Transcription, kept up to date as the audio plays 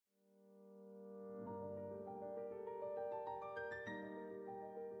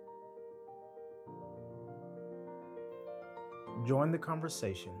Join the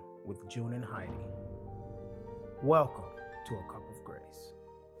conversation with June and Heidi. Welcome to A Cup of Grace.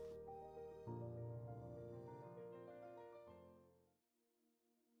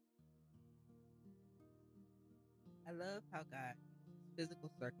 I love how God uses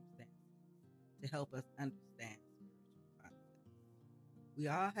physical circumstances to help us understand spiritual concepts. We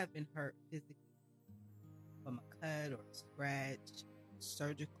all have been hurt physically from a cut or a scratch,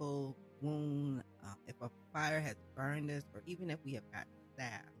 surgical wound, if a fire has burned us, or even if we have gotten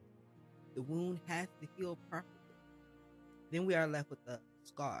stabbed. The wound has to heal perfectly. Then we are left with a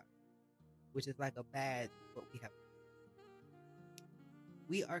scar, which is like a badge of what we have.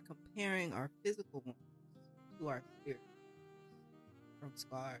 We are comparing our physical wounds to our spiritual wounds, from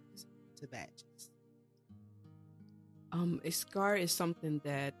scars to badges. A scar is something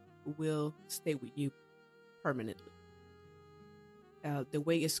that will stay with you permanently. The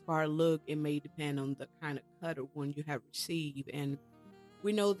way a scar look, it may depend on the kind of cut or wound you have received. And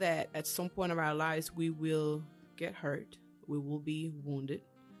we know that at some point of our lives, we will get hurt. We will be wounded.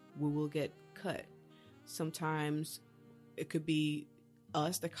 We will get cut. Sometimes it could be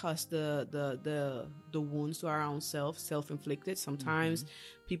us that cause the wounds to our own self-inflicted. Sometimes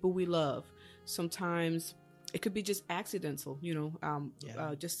people we love. Sometimes it could be just accidental,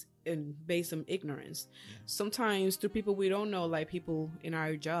 just based on ignorance. Yeah. Sometimes through people we don't know, like people in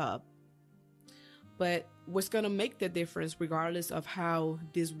our job. But what's going to make the difference, regardless of how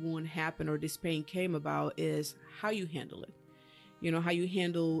this wound happened or this pain came about, is how you handle it. How you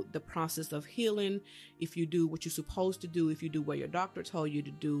handle the process of healing, if you do what you're supposed to do, if you do what your doctor told you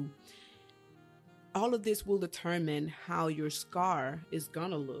to do. All of this will determine how your scar is going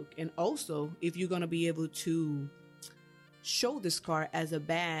to look. And also, if you're going to be able to show the scar as a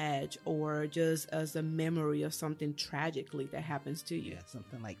badge or just as a memory of something tragically that happens to you. Yeah,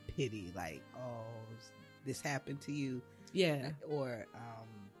 something like pity, like, oh, this happened to you. Yeah. Or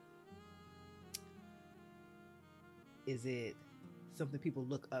is it something people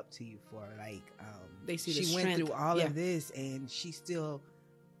look up to you for? Like, they see she went through all of this and she's still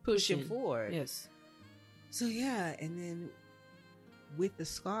pushing forward. Yes. So yeah, and then with the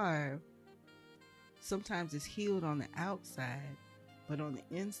scar, sometimes it's healed on the outside, but on the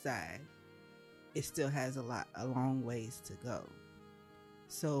inside, it still has a long ways to go.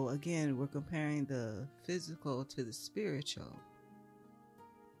 So again, we're comparing the physical to the spiritual.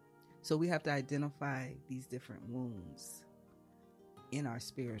 So we have to identify these different wounds in our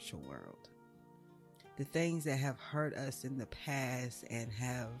spiritual world. The things that have hurt us in the past and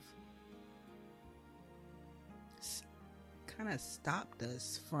have kind of stopped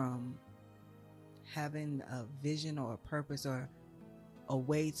us from having a vision or a purpose or a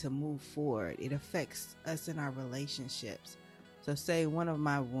way to move forward. It affects us in our relationships. So say one of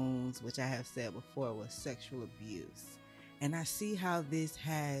my wounds, which I have said before, was sexual abuse. And I see how this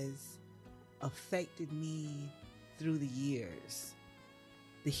has affected me through the years.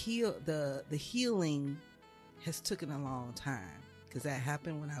 The healing has taken a long time because that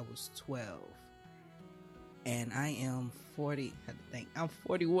happened when I was 12. And I am 40. I had to think. I'm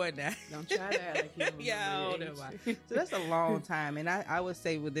 41 now. Don't try that. Like you don't yeah, how old am I? So that's a long time. And I would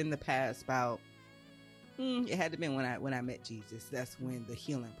say within the past about, it had to be when I met Jesus. That's when the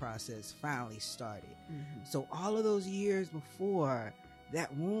healing process finally started. Mm-hmm. So all of those years before,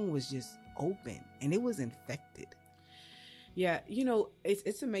 that wound was just open and it was infected. Yeah,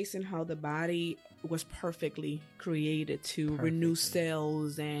 it's amazing how the body was perfectly created to renew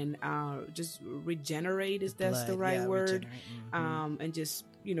cells and just regenerate, is that's the right word? And just,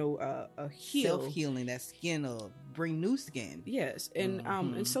 heal. Self-healing, that skin will bring new skin. Yes, and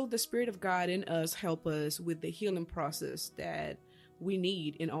and so the Spirit of God in us help us with the healing process that we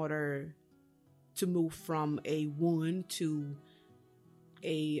need in order to move from a wound to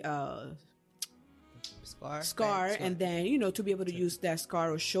a scar, and then to be able to use that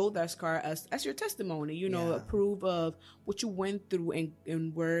scar or show that scar as your testimony, a proof of what you went through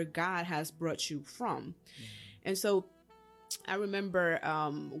and where God has brought you from. And so I remember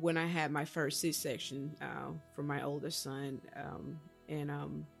when I had my first C-section for my oldest son,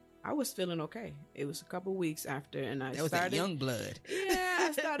 and I was feeling okay. It was a couple weeks after, and I started young blood. Yeah,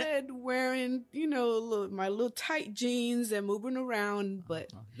 I started wearing, my little tight jeans and moving around,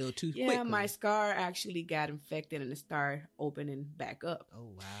 but a little too quickly. My scar actually got infected and it started opening back up.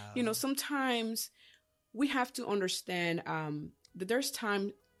 Oh wow! Sometimes we have to understand that there's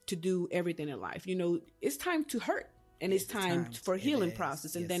time to do everything in life. It's time to hurt. And it's time for healing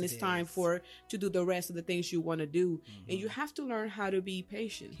process. And then it's time to do the rest of the things you want to do. Mm-hmm. And you have to learn how to be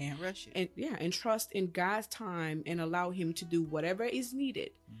patient. Can't rush it. And trust in God's time and allow him to do whatever is needed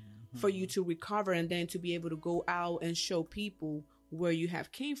for you to recover, and then to be able to go out and show people where you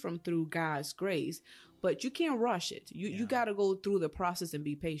have came from through God's grace. But you can't rush it. You got to go through the process and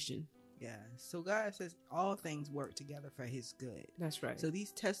be patient. Yeah. So God says all things work together for his good. That's right. So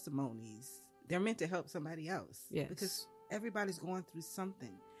these testimonies, they're meant to help somebody else. Yes. Because everybody's going through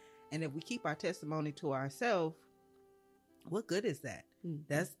something. And if we keep our testimony to ourselves, what good is that?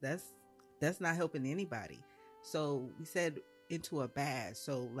 That's not helping anybody. So we said into a badge.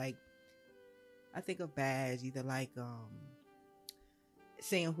 So like, I think of badge either like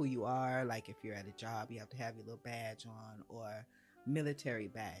saying who you are. Like if you're at a job, you have to have your little badge on, or military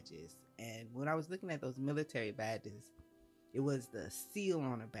badges. And when I was looking at those military badges, it was the seal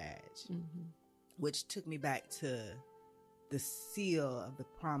on a badge, which took me back to the seal of the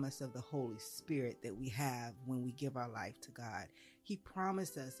promise of the Holy Spirit that we have when we give our life to God. He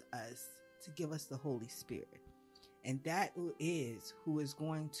promised us to give us the Holy Spirit. And that is who is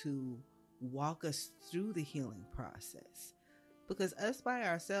going to walk us through the healing process. Because us by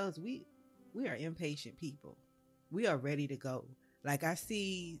ourselves, we are impatient people. We are ready to go. Like I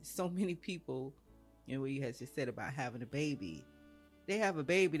see so many people, you know, what you had just said about having a baby. They have a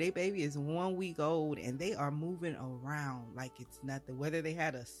baby. Their baby is 1 week old and they are moving around like it's nothing. Whether they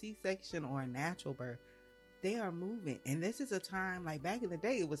had a C-section or a natural birth, they are moving. And this is a time, like back in the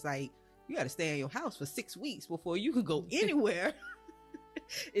day, it was like, you got to stay in your house for 6 weeks before you can go anywhere.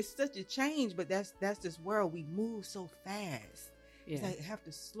 It's such a change, but that's this world. We move so fast. Yeah. It's like you have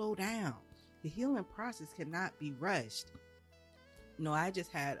to slow down. The healing process cannot be rushed. No, I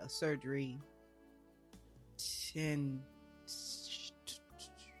just had a surgery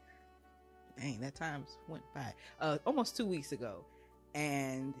that time went by. Almost 2 weeks ago.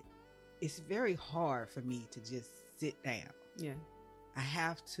 And it's very hard for me to just sit down. Yeah. I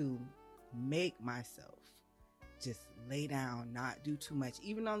have to make myself just lay down, not do too much,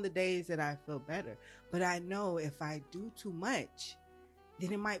 even on the days that I feel better. But I know if I do too much,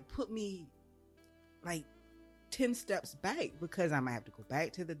 then it might put me like 10 steps back, because I might have to go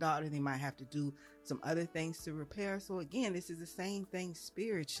back to the doctor. They might have to do some other things to repair. So again, this is the same thing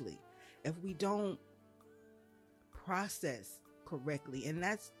spiritually. If we don't process correctly, and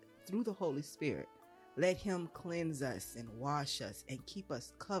that's through the Holy Spirit, let him cleanse us and wash us and keep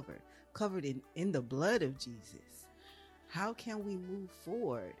us covered in the blood of Jesus. How can we move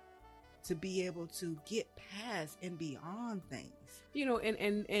forward to be able to get past and beyond things? You know,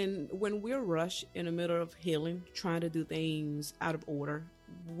 and when we're rushed in the middle of healing, trying to do things out of order,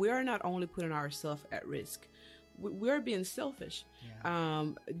 we're not only putting ourselves at risk, we're being selfish. Yeah.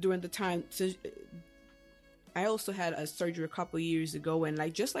 During the time, I also had a surgery a couple of years ago, and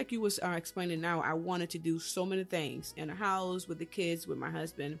like just like you was explaining now, I wanted to do so many things in the house, with the kids, with my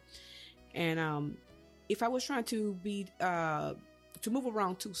husband, and if I was trying to move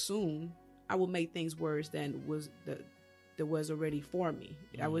around too soon, I would make things worse than that was already for me.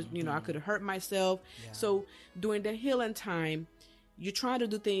 I was, I could have hurt myself. Yeah. So during the healing time, you're trying to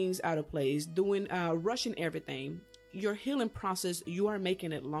do things out of place, rushing everything. Your healing process, you are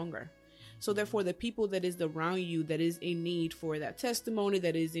making it longer. So therefore, the people that is around you, that is in need for that testimony,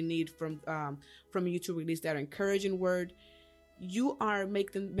 that is in need from you to release that encouraging word, you are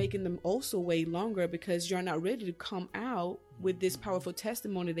making them also wait longer, because you're not ready to come out with this powerful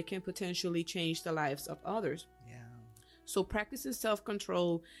testimony that can potentially change the lives of others. Yeah. So practicing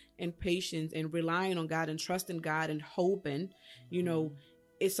self-control and patience and relying on God and trusting God and hoping,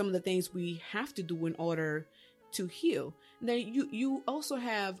 is some of the things we have to do in order to heal. Then you also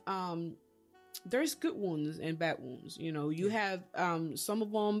have there's good wounds and bad wounds. You have some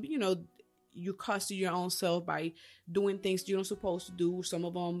of them, you cost your own self by doing things you're not supposed to do. Some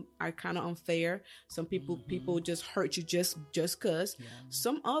of them are kind of unfair. Some people just hurt you just cause. Yeah.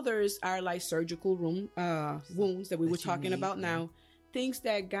 Some others are like surgical wounds that we were talking about now. Things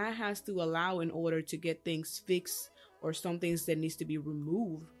that God has to allow in order to get things fixed, or some things that needs to be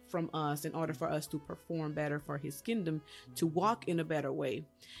removed from us in order for us to perform better for his kingdom, to walk in a better way.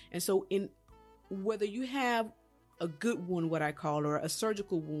 And so whether you have a good wound, what I call, or a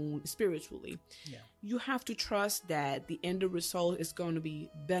surgical wound spiritually, you have to trust that the end result is going to be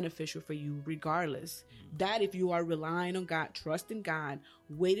beneficial for you regardless. That if you are relying on God, trusting God,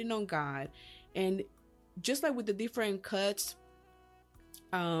 waiting on God, and just like with the different cuts,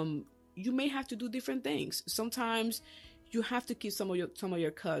 you may have to do different things. Sometimes you have to keep some of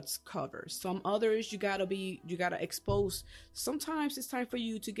your cuts covered. Some others you gotta expose. Sometimes it's time for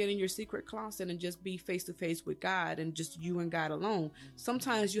you to get in your secret closet and just be face to face with God, and just you and God alone.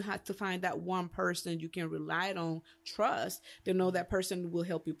 Sometimes you have to find that one person you can rely on, trust, to know that person will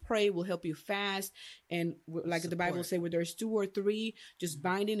help you pray, will help you fast, and like the Bible say, where there's 2 or 3, just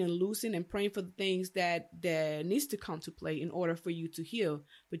binding and loosing and praying for the things that needs to come to play in order for you to heal.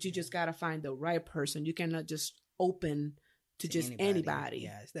 But you just gotta find the right person. You cannot just open to just anybody.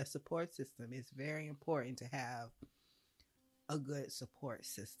 Yes, that support system is very important, to have a good support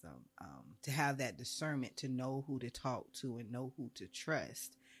system, to have that discernment, to know who to talk to and know who to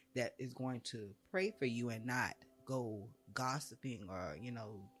trust, that is going to pray for you and not go gossiping or,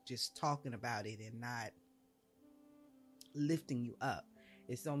 just talking about it and not lifting you up.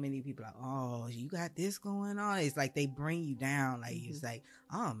 It's so many people like, oh, you got this going on. It's like they bring you down. Like, it's like,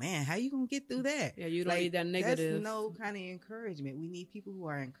 oh man, how you gonna get through that? Yeah, you don't need that negative. That's no kind of encouragement. We need people who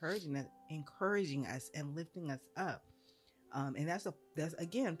are encouraging us and lifting us up. And that's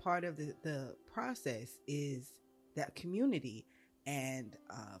again part of the process, is that community and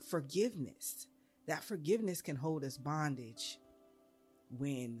forgiveness. That forgiveness can hold us bondage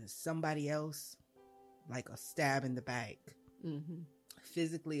when somebody else, like a stab in the back,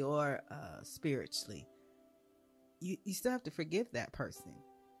 physically or spiritually, you still have to forgive that person.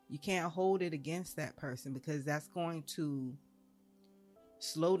 You can't hold it against that person, because that's going to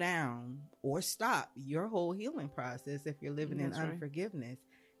slow down or stop your whole healing process if you're living in unforgiveness.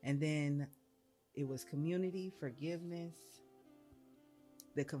 And then it was community, forgiveness,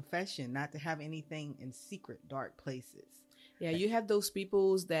 the confession, not to have anything in secret, dark places. Yeah, you have those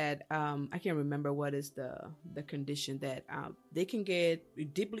peoples that I can't remember what is the condition that they can get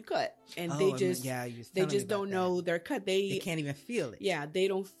deeply cut, and they just don't know they're cut. They can't even feel it. Yeah, they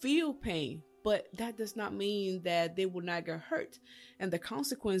don't feel pain, but that does not mean that they will not get hurt. And the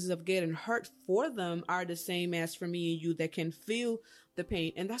consequences of getting hurt for them are the same as for me and you that can feel the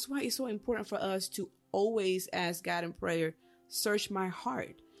pain. And that's why it's so important for us to always ask God in prayer, search my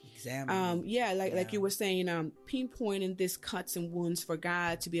heart. Like you were saying, pinpointing these cuts and wounds for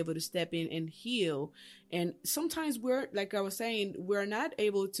God to be able to step in and heal. And sometimes we're, like I was saying, we're not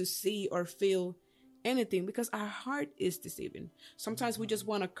able to see or feel anything because our heart is deceiving. Sometimes we just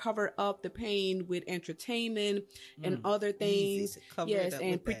want to cover up the pain with entertainment and other things. Yes,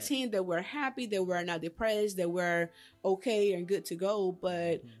 and pretend that we're happy, that we're not depressed, that we're okay and good to go.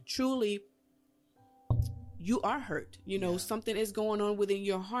 But truly, you are hurt. Something is going on within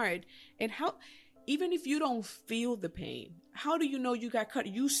your heart. And even if you don't feel the pain, how do you know you got cut?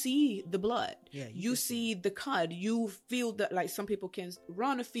 You see the blood. Yeah, you see the cut. You feel that, like, some people can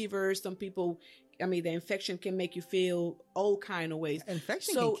run a fever. Some people, the infection can make you feel all kind of ways.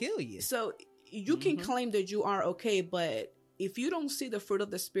 Infection can kill you. So you can claim that you are okay, but if you don't see the fruit of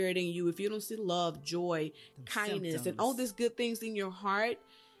the Spirit in you, if you don't see love, joy, kindness, and all these good things in your heart,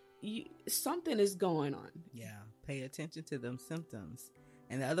 something is going on. Yeah, pay attention to them symptoms.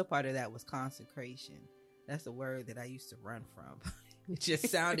 And the other part of that was consecration. That's a word that I used to run from. It just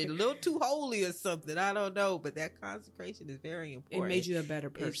sounded a little too holy or something. I don't know, but that consecration is very important. It made you a better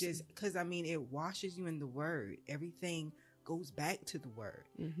person. It's just because it washes you in the word. Everything goes back to the word,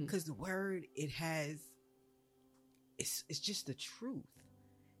 because the word, it's just the truth.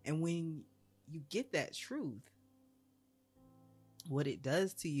 And when you get that truth, what it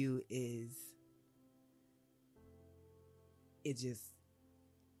does to you is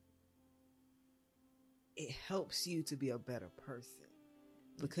it helps you to be a better person,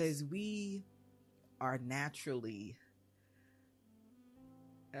 because we are naturally,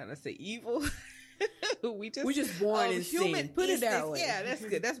 and I say evil. We're just born in sin. Put it that way. Yeah, that's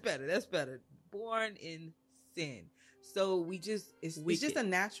good. That's better. Born in sin. So it's just a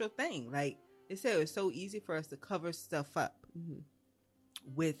natural thing. Like they said, it's so easy for us to cover stuff up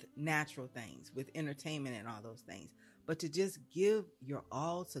with natural things, with entertainment and all those things. But to just give your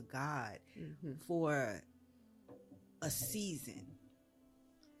all to God for a season,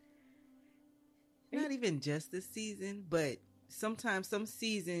 not even just a season, but sometimes some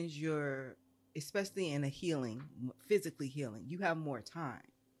seasons especially in a healing, physically healing, you have more time.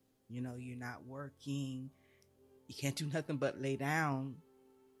 You're not working. You can't do nothing but lay down.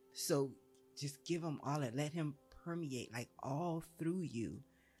 So just give him all that. Let him permeate, like, all through you.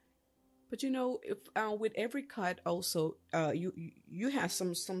 But if with every cut also, you have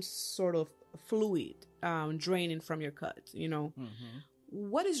some sort of fluid draining from your cuts.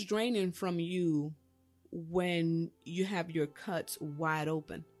 What is draining from you when you have your cuts wide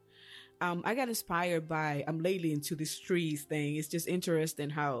open? I got inspired by, I'm lately into this trees thing. It's just interesting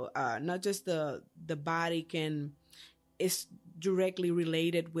how not just the body can it's directly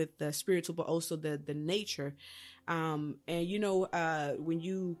related with the spiritual, but also the nature. And when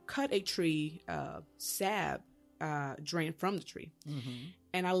you cut a tree, sap drain from the tree.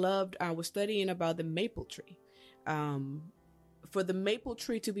 And I was studying about the maple tree. For the maple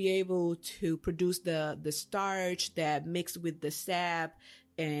tree to be able to produce the starch that mixed with the sap,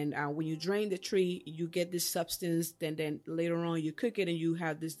 and when you drain the tree, you get this substance. Then later on, you cook it, and you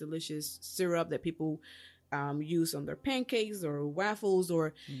have this delicious syrup that people use on their pancakes or waffles.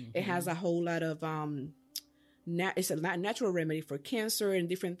 Or it has a whole lot of it's a natural remedy for cancer and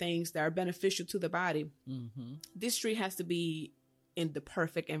different things that are beneficial to the body. This tree has to be in the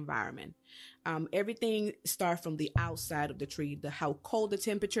perfect environment. Everything starts from the outside of the tree, how cold the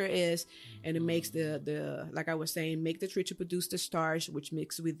temperature is, and it makes the like I was saying, make the tree to produce the starch, which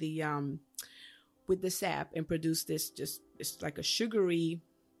mix with the sap and produce this it's like a sugary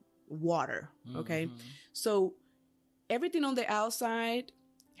water. Okay, so everything on the outside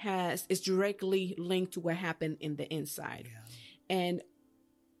is directly linked to what happened in the inside, and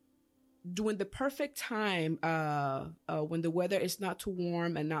during the perfect time, when the weather is not too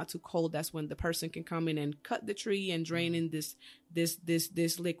warm and not too cold, that's when the person can come in and cut the tree and drain in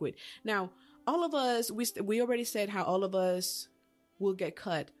this liquid. Now, all of us, we already said how all of us will get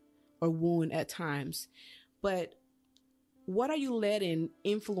cut or wound at times, but what are you letting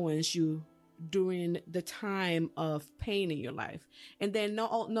influence you during the time of pain in your life? And then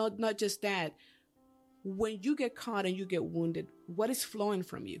not just that, when you get caught and you get wounded, what is flowing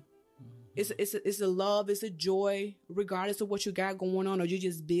from you? It's a love, it's a joy, regardless of what you got going on, or you're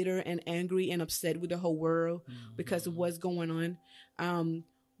just bitter and angry and upset with the whole world because of what's going on.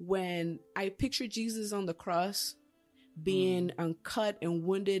 When I picture Jesus on the cross, being cut and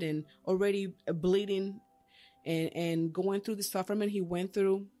wounded and already bleeding and going through the suffering he went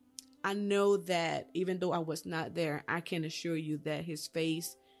through, I know that even though I was not there, I can assure you that his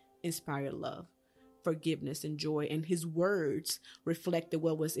face inspired love, forgiveness, and joy, and his words reflected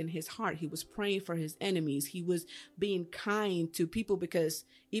what was in his heart. He was praying for his enemies. He was being kind to people, because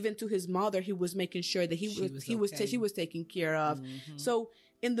even to his mother, he was making sure that she was taken care of. So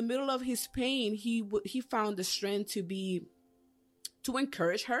in the middle of his pain, he found the strength to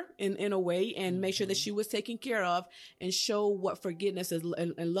encourage her in a way and make sure that she was taken care of and show what forgiveness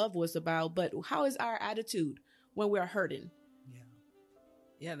and love was about. But how is our attitude when we're hurting?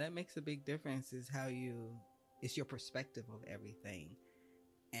 Yeah, that makes a big difference. It's your perspective of everything.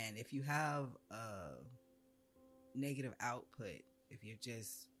 And if you have a negative output, if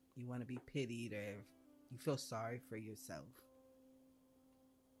you want to be pitied, or if you feel sorry for yourself,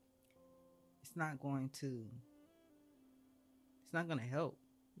 it's not going to help.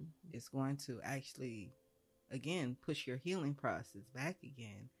 It's going to actually, again, push your healing process back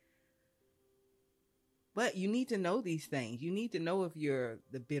again. But you need to know these things. You need to know if you're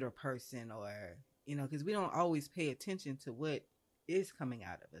the bitter person, or, because we don't always pay attention to what is coming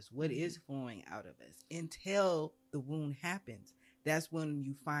out of us, what is flowing out of us until the wound happens. That's when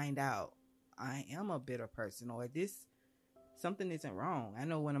you find out, I am a bitter person, or something isn't wrong. I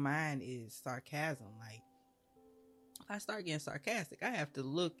know one of mine is sarcasm. Like, if I start getting sarcastic, I have to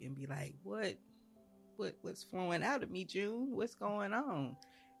look and be like, what's flowing out of me, June? What's going on?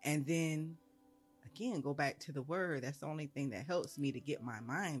 And then again, go back to the word. That's the only thing that helps me to get my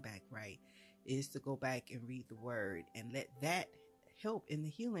mind back right, is to go back and read the word and let that help in the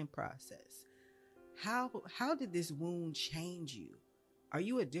healing process. How did this wound change you? Are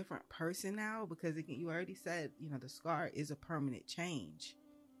you a different person now? Because again, you already said, the scar is a permanent change.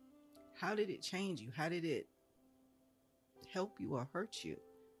 How did it change you? How did it help you or hurt you?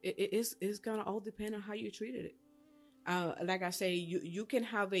 It's gonna all depend on how you treated it. Like I say, you can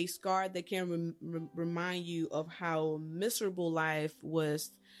have a scar that can remind you of how miserable life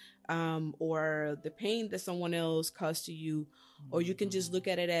was, or the pain that someone else caused to you, or you can just look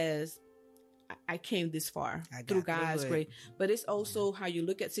at it as, I came this far through God's grace. But it's also how you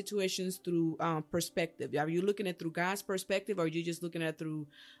look at situations through perspective. Are you looking at it through God's perspective, or are you just looking at it through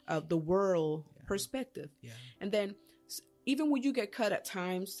the world perspective? Yeah. And then even when you get cut at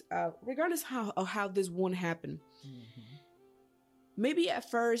times, regardless of how this wound happened, maybe at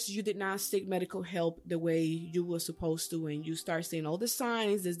first you did not seek medical help the way you were supposed to, and you start seeing all the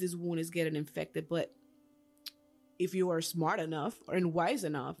signs as this wound is getting infected. But if you are smart enough and wise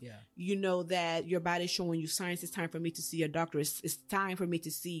enough, you know that your body's showing you signs. It's time for me to see a doctor. It's time for me to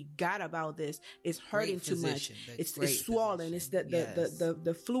see God about this. It's hurting too much. It's swollen. It's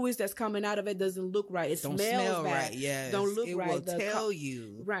the fluids that's coming out of it doesn't look right. It smells bad. Right. Yes. Don't look right. It will tell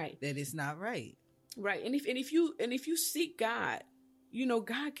you that it's not right. Right. And if you seek God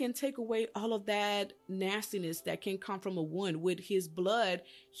God can take away all of that nastiness that can come from a wound. With his blood,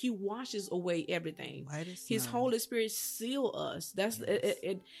 he washes away everything. His Holy Spirit seal us. That's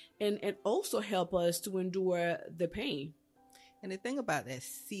it, and also help us to endure the pain. And the thing about that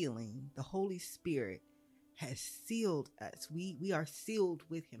sealing, the Holy Spirit has sealed us. We are sealed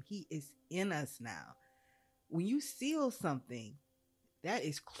with him. He is in us now. When you seal something, that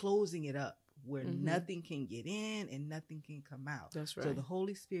is closing it up, where nothing can get in and nothing can come out. That's right. So the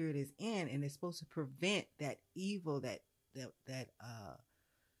Holy Spirit is in, and it's supposed to prevent that evil, that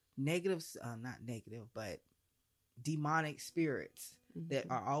negative, not negative, but demonic spirits that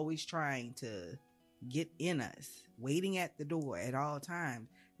are always trying to get in us, waiting at the door at all times.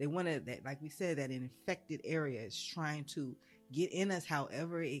 They want to, that, like we said, that infected area is trying to get in us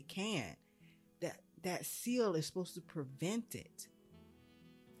however it can. That seal is supposed to prevent it.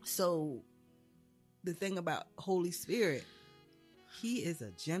 So the thing about Holy Spirit, he is a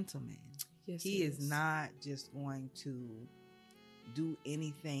gentleman. Yes, he is not just going to do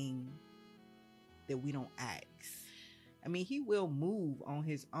anything that we don't ask. I mean, he will move on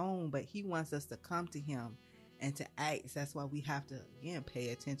his own, but he wants us to come to him and to ask. That's why we have to, again, pay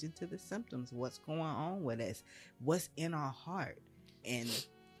attention to the symptoms, what's going on with us, what's in our heart. And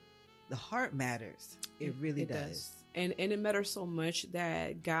the heart matters. It really does. And it matters so much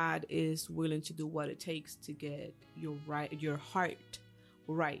that God is willing to do what it takes to get your heart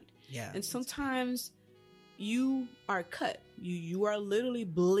right. Yeah. And sometimes you are cut. You are literally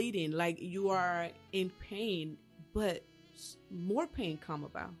bleeding, like you are in pain, but more pain come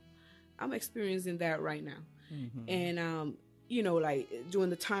about. I'm experiencing that right now. And like during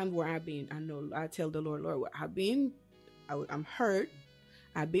the time where I tell the Lord, I'm hurt.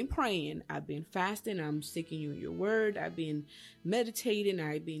 I've been praying, I've been fasting, I'm seeking you in your word, I've been meditating,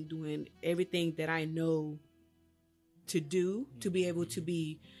 I've been doing everything that I know to do to be able to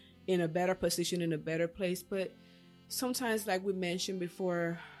be in a better position, in a better place. But sometimes, like we mentioned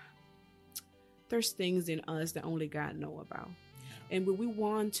before, there's things in us that only God know about. Yeah. And when we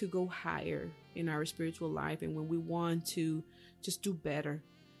want to go higher in our spiritual life, and when we want to just do better,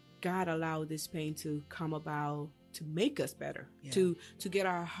 God allowed this pain to come about to make us better, to get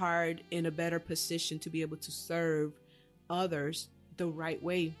our heart in a better position to be able to serve others the right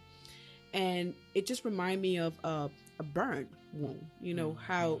way. And it just reminded me of a burn wound.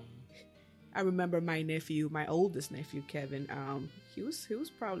 How I remember my oldest nephew, Kevin, he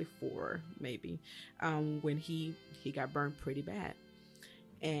was probably 4 maybe, when he got burned pretty bad.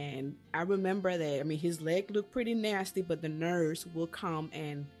 And I remember that, his leg looked pretty nasty, but the nurse will come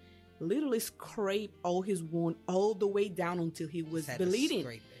and literally scrape all his wound all the way down until he was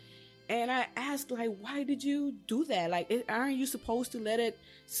bleeding. And I asked, why did you do that? Aren't you supposed to let it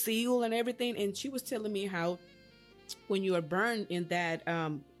seal and everything? And she was telling me how when you are burned in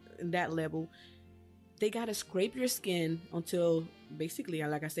that level, they got to scrape your skin until basically,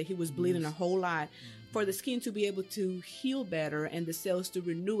 like I said, he was bleeding a whole lot for the skin to be able to heal better and the cells to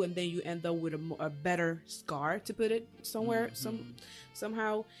renew. And then you end up with a better scar, to put it somewhere,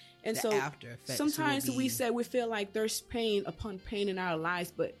 somehow. And so sometimes we feel like there's pain upon pain in our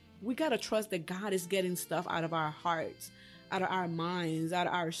lives, but we got to trust that God is getting stuff out of our hearts, out of our minds, out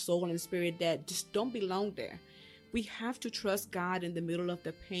of our soul and spirit that just don't belong there. We have to trust God in the middle of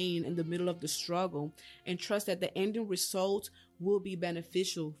the pain, in the middle of the struggle, and trust that the ending result will be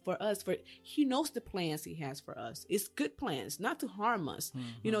beneficial for us. For he knows the plans he has for us. It's good plans, not to harm us,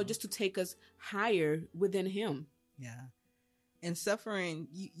 just to take us higher within him. Yeah. And suffering,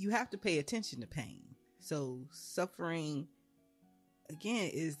 you have to pay attention to pain. So suffering,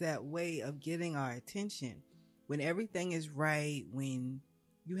 again, is that way of getting our attention. When everything is right, when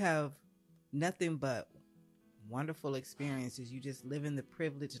you have nothing but wonderful experiences, you just live in the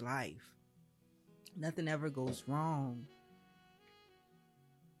privileged life, nothing ever goes wrong,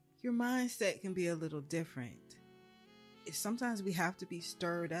 your mindset can be a little different. Sometimes we have to be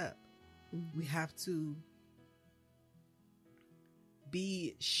stirred up. We have to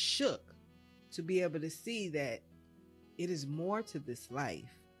be shook to be able to see that it is more to this life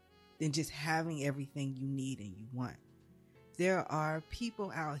than just having everything you need and you want. There are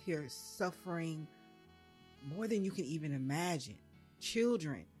people out here suffering more than you can even imagine.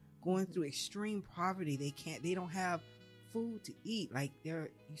 Children going through extreme poverty. They don't have food to eat. You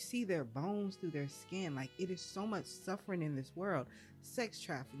see their bones through their skin. It is so much suffering in this world. Sex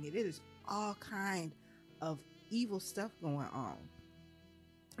trafficking. It is all kind of evil stuff going on.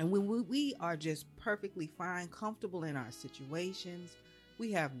 And when we are just perfectly fine, comfortable in our situations,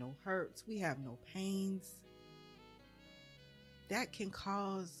 we have no hurts, we have no pains, that can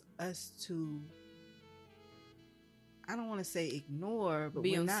cause us to I don't want to say ignore, but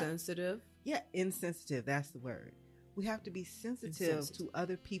Be we're not. insensitive. Yeah, insensitive. That's the word. We have to be sensitive to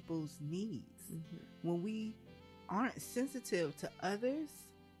other people's needs. When we aren't sensitive to others,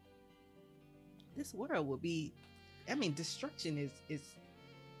 this world will be, I mean, destruction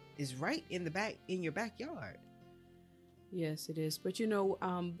is right in your backyard. Yes, it is. But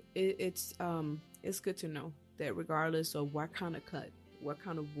it's good to know that regardless of what kind of cut, what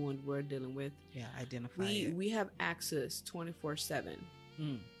kind of wound we're dealing with, identify we have access 24/7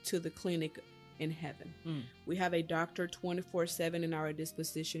 to the clinic in heaven. We have a doctor 24/7 in our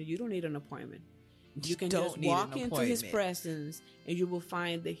disposition. You don't need an appointment. You can just walk into his presence and you will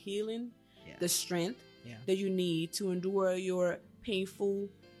find the healing, the strength that you need to endure your painful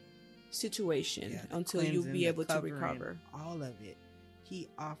situation until you'll be able to recover. All of it. He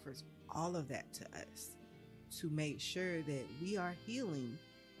offers all of that to us to make sure that we are healing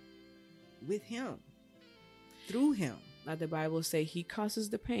with him, through him. Like the Bible say, he causes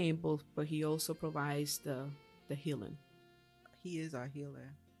the pain, but he also provides the healing. He is our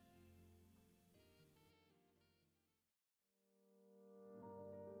healer.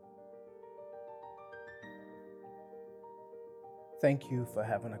 Thank you for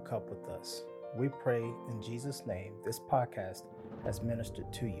having a cup with us. We pray in Jesus' name this podcast has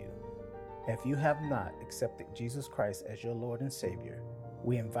ministered to you. If you have not accepted Jesus Christ as your Lord and Savior,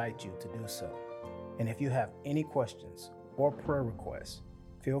 we invite you to do so. And if you have any questions or prayer requests,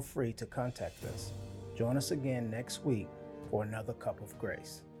 feel free to contact us. Join us again next week for another cup of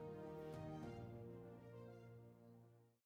grace.